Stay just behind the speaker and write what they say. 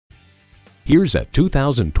Here's a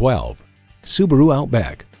 2012 Subaru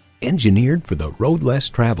Outback, engineered for the road less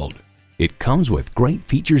traveled. It comes with great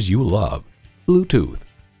features you love: Bluetooth,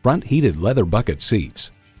 front heated leather bucket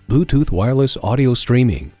seats, Bluetooth wireless audio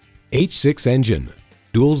streaming, H6 engine,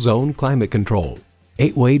 dual zone climate control,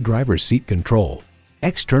 8-way driver's seat control,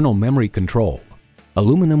 external memory control,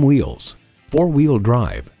 aluminum wheels, 4-wheel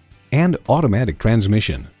drive, and automatic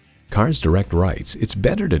transmission. Cars Direct writes, "It's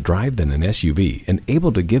better to drive than an SUV and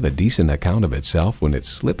able to give a decent account of itself when it's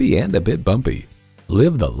slippy and a bit bumpy."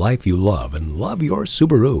 Live the life you love and love your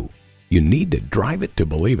Subaru. You need to drive it to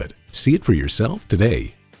believe it. See it for yourself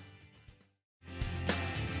today.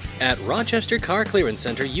 At Rochester Car Clearance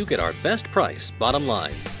Center, you get our best price, bottom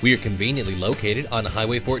line. We are conveniently located on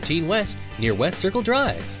Highway 14 West, near West Circle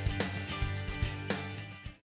Drive.